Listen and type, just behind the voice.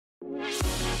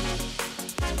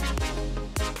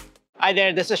Hi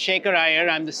there, this is Shekar Ayyar.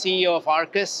 I'm the CEO of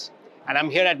Arccus, and I'm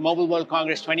here at Mobile World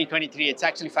Congress 2023. It's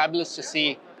actually fabulous to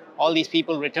see all these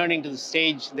people returning to the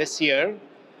stage this year.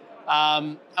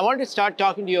 I wanted to start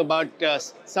talking to you about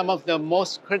some of the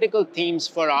most critical themes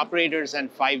for operators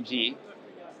and 5G.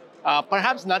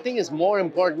 Perhaps nothing is more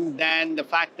important than the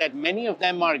fact that many of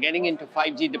them are getting into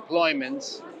 5G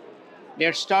deployments.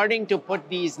 They're starting to put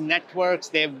these networks,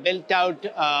 they've built out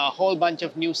a whole bunch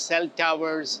of new cell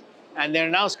towers, and they're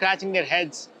now scratching their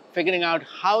heads figuring out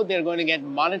how they're going to get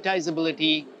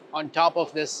monetizability on top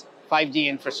of this 5G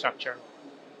infrastructure.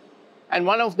 And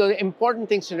one of the important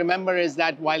things to remember is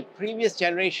that while previous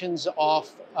generations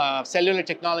of cellular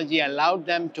technology allowed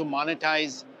them to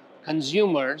monetize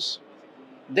consumers,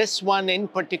 this one in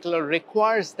particular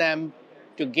requires them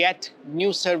to get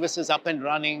new services up and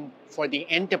running for the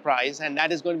enterprise, and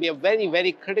that is going to be a very,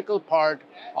 very critical part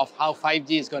of how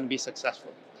 5G is going to be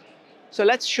successful. So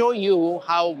let's show you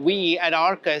how we at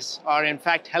Arccus are in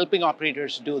fact helping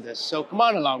operators do this. So come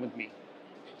on along with me.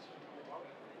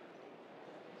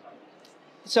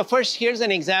 So first, here's an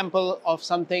example of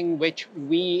something which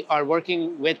we are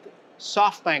working with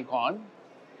SoftBank on.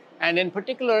 And in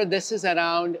particular, this is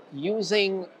around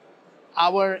using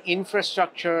our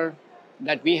infrastructure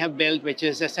that we have built, which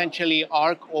is essentially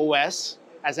Arccus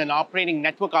as an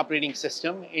network operating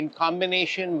system in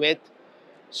combination with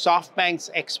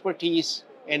SoftBank's expertise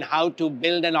in how to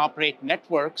build and operate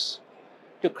networks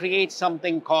to create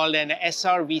something called an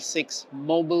SRv6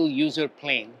 mobile user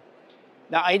plane.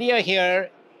 The idea here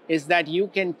is that you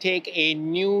can take a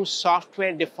new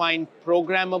software-defined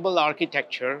programmable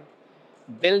architecture,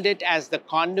 build it as the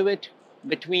conduit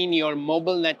between your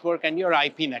mobile network and your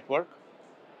IP network,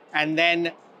 and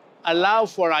then allow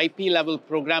for IP-level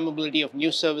programmability of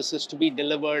new services to be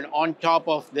delivered on top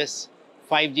of this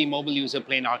 5G mobile user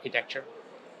plane architecture.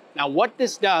 Now, what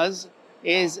this does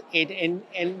is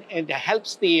it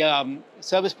helps the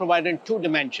service provider in two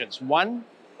dimensions. One,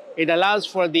 it allows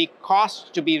for the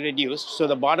cost to be reduced, so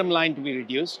the bottom line to be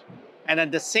reduced, and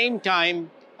at the same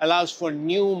time allows for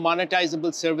new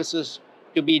monetizable services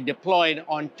to be deployed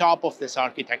on top of this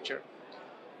architecture.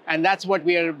 And that's what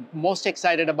we are most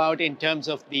excited about in terms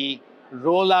of the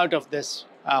rollout of this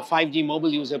 5G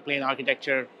mobile user plane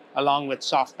architecture along with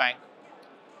SoftBank.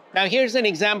 Now, here's an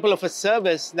example of a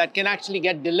service that can actually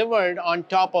get delivered on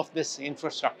top of this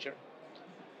infrastructure.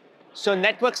 So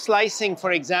network slicing,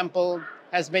 for example,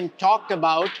 has been talked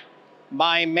about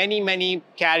by many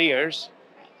carriers,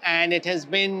 and it has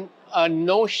been a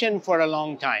notion for a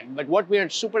long time. But what we are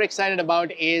super excited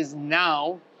about is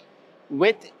now,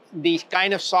 with the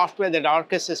kind of software that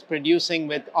Arccus is producing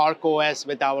with Arccus,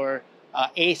 with our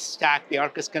ACE stack, the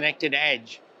Arccus Connected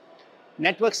Edge,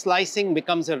 network slicing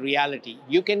becomes a reality.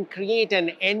 You can create an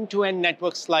end-to-end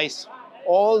network slice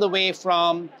all the way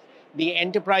from the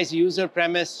enterprise user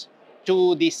premise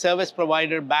to the service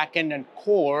provider backend and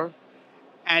core,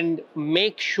 and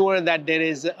make sure that there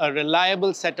is a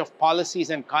reliable set of policies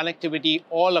and connectivity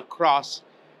all across,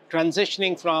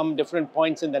 transitioning from different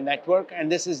points in the network.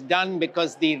 And this is done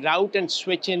because the route and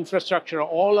switch infrastructure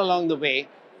all along the way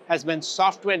has been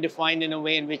software defined in a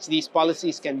way in which these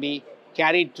policies can be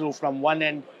carried through from one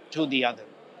end to the other.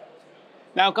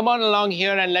 Now, come on along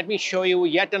here and let me show you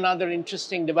yet another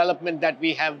interesting development that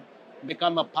we have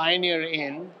become a pioneer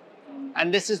in.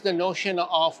 And this is the notion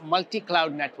of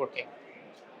multi-cloud networking.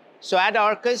 So at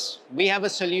Arccus, we have a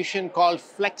solution called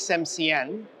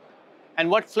FlexMCN. And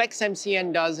what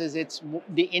FlexMCN does is it's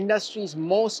the industry's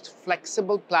most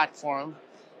flexible platform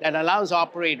that allows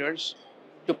operators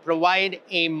to provide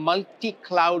a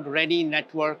multi-cloud ready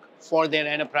network for their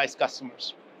enterprise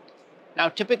customers. Now,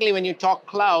 typically when you talk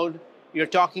cloud, you're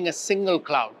talking a single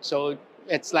cloud. So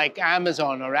it's like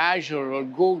Amazon or Azure or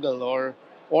Google or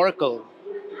Oracle.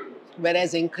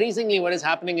 Whereas increasingly what is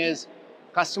happening is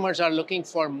customers are looking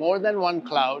for more than one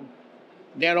cloud.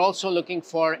 They're also looking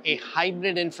for a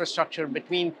hybrid infrastructure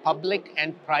between public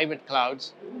and private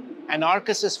clouds. And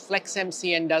Arccus's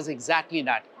FlexMCN does exactly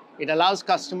that. It allows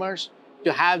customers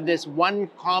to have this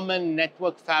one common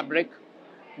network fabric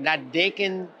that they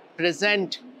can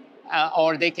present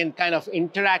or they can kind of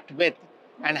interact with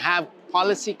and have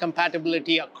policy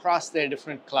compatibility across their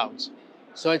different clouds.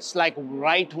 So it's like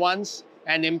write once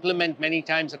and implement many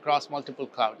times across multiple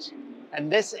clouds.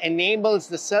 And this enables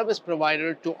the service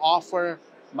provider to offer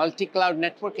multi-cloud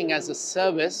networking as a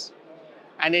service.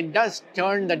 And it does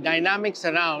turn the dynamics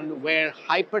around where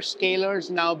hyperscalers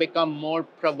now become more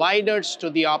providers to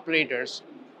the operators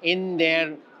in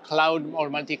their cloud or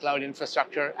multi-cloud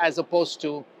infrastructure as opposed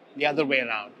to the other way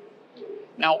around.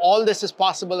 Now, all this is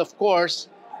possible, of course,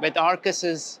 with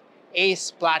Arccus's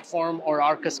ACE platform or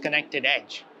Arccus Connected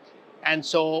Edge. And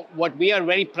so what we are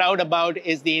very proud about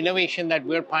is the innovation that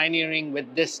we're pioneering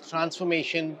with this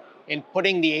transformation in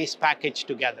putting the ACE package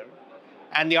together.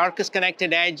 And the Arccus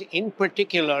Connected Edge in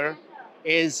particular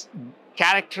is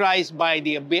characterized by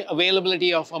the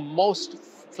availability of a most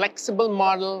flexible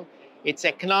model. It's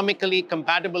economically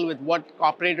compatible with what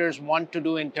operators want to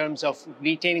do in terms of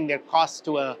retaining their costs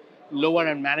to a lower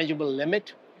and manageable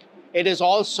limit. It is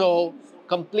also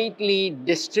completely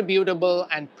distributable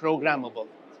and programmable.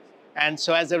 And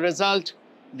so as a result,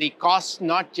 the costs,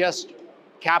 not just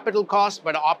capital costs,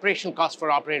 but operational costs for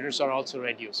operators are also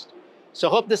reduced. So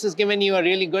hope this has given you a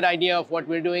really good idea of what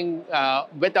we're doing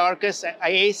with Arccus,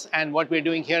 ACE, and what we're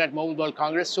doing here at Mobile World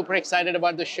Congress. Super excited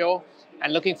about the show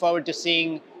and looking forward to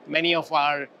seeing many of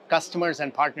our customers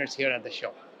and partners here at the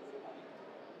show.